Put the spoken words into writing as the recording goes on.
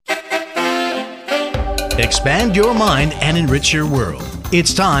Expand your mind and enrich your world.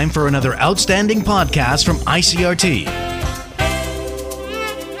 It's time for another outstanding podcast from ICRT.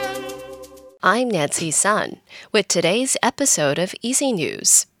 I'm Nancy Sun with today's episode of Easy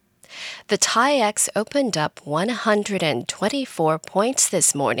News. The Tai-Ex opened up 124 points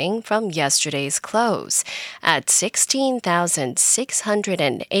this morning from yesterday's close at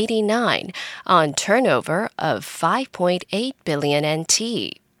 16,689 on turnover of 5.8 billion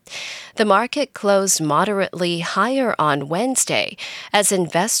NT. The market closed moderately higher on Wednesday as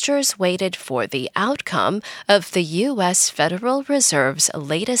investors waited for the outcome of the U.S. Federal Reserve's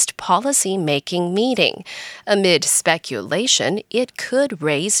latest policy-making meeting, amid speculation it could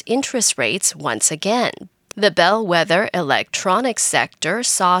raise interest rates once again. The bellwether electronics sector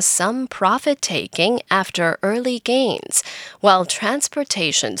saw some profit-taking after early gains, while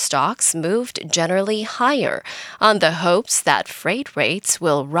transportation stocks moved generally higher on the hopes that freight rates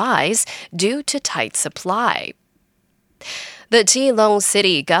will rise due to tight supply. The Keelung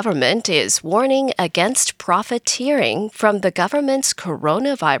city government is warning against profiteering from the government's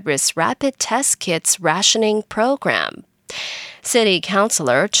coronavirus rapid test kits rationing program. City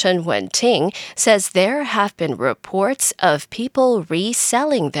Councilor Chen Wen-ting says there have been reports of people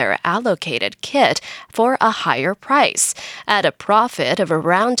reselling their allocated kit for a higher price, at a profit of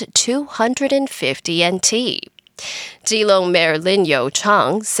around 250 NT. Keelung Mayor Lin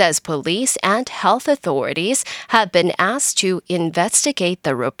Yo-chang says police and health authorities have been asked to investigate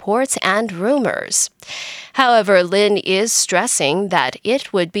the reports and rumors. However, Lin is stressing that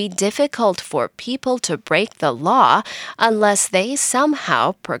it would be difficult for people to break the law unless they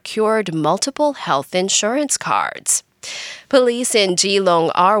somehow procured multiple health insurance cards. Police in Keelung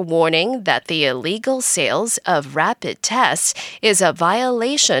are warning that the illegal sales of rapid tests is a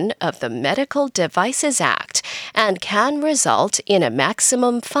violation of the Medical Devices Act and can result in a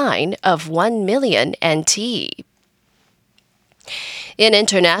maximum fine of 1 million NT. In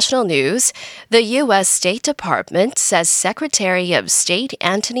international news, the U.S. State Department says Secretary of State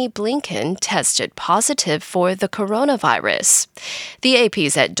Antony Blinken tested positive for the coronavirus. The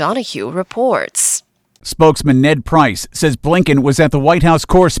AP's Ed Donahue reports. Spokesman Ned Price says Blinken was at the White House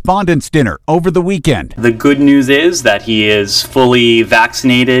Correspondents' Dinner over the weekend. The good news is that he is fully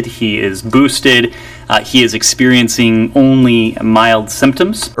vaccinated, he is boosted, he is experiencing only mild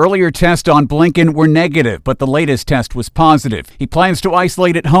symptoms. Earlier tests on Blinken were negative, but the latest test was positive. He plans to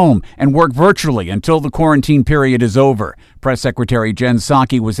isolate at home and work virtually until the quarantine period is over. Press Secretary Jen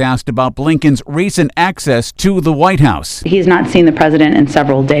Psaki was asked about Blinken's recent access to the White House. He's not seen the president in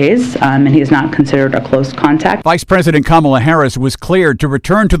several days, and he is not considered a close contact. Vice President Kamala Harris was cleared to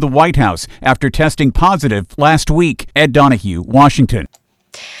return to the White House after testing positive last week. Ed Donahue, Washington.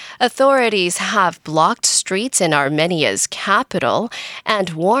 Authorities have blocked streets in Armenia's capital and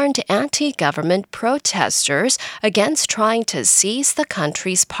warned anti-government protesters against trying to seize the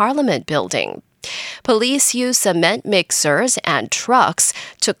country's parliament building. Police use cement mixers and trucks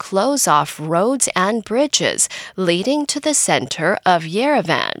to close off roads and bridges leading to the center of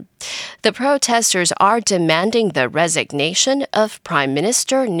Yerevan. The protesters are demanding the resignation of Prime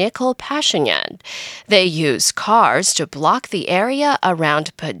Minister Nikol Pashinyan. They use cars to block the area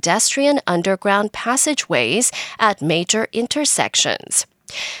around pedestrian underground passageways at major intersections.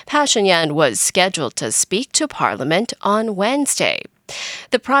 Pashinyan was scheduled to speak to Parliament on Wednesday.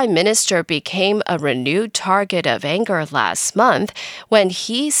 The Prime Minister became a renewed target of anger last month when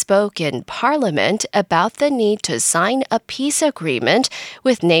he spoke in Parliament about the need to sign a peace agreement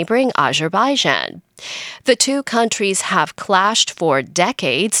with neighboring Azerbaijan. The two countries have clashed for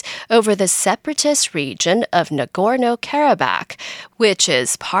decades over the separatist region of Nagorno-Karabakh, which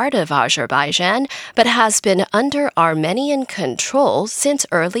is part of Azerbaijan but has been under Armenian control since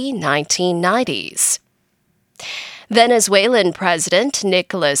early 1990s. Venezuelan President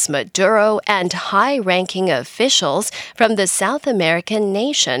Nicolas Maduro and high-ranking officials from the South American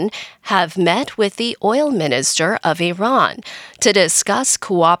nation have met with the oil minister of Iran to discuss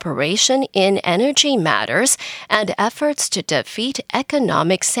cooperation in energy matters and efforts to defeat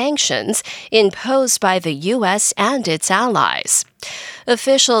economic sanctions imposed by the U.S. and its allies.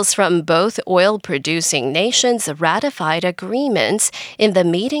 Officials from both oil-producing nations ratified agreements in the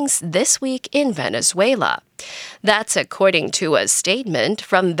meetings this week in Venezuela. That's according to a statement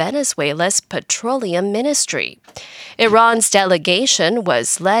from Venezuela's Petroleum Ministry. Iran's delegation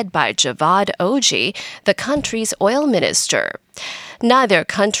was led by Javad Oji, the country's oil minister. Neither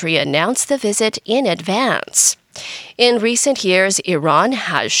country announced the visit in advance. In recent years, Iran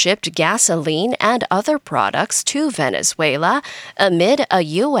has shipped gasoline and other products to Venezuela amid a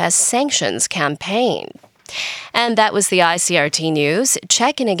U.S. sanctions campaign. And that was the ICRT News.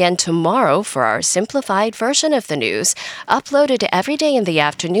 Check in again tomorrow for our simplified version of the news, uploaded every day in the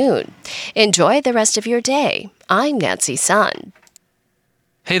afternoon. Enjoy the rest of your day. I'm Nancy Sun.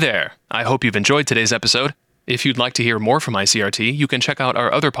 Hey there. I hope you've enjoyed today's episode. If you'd like to hear more from ICRT, you can check out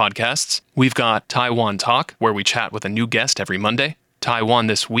our other podcasts. We've got Taiwan Talk, where we chat with a new guest every Monday, Taiwan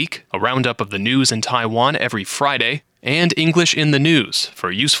This Week, a roundup of the news in Taiwan every Friday, and English in the News,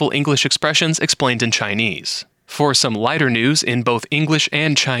 for useful English expressions explained in Chinese. For some lighter news in both English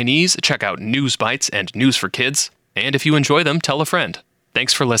and Chinese, check out News Bites and News for Kids. And if you enjoy them, tell a friend.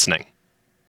 Thanks for listening.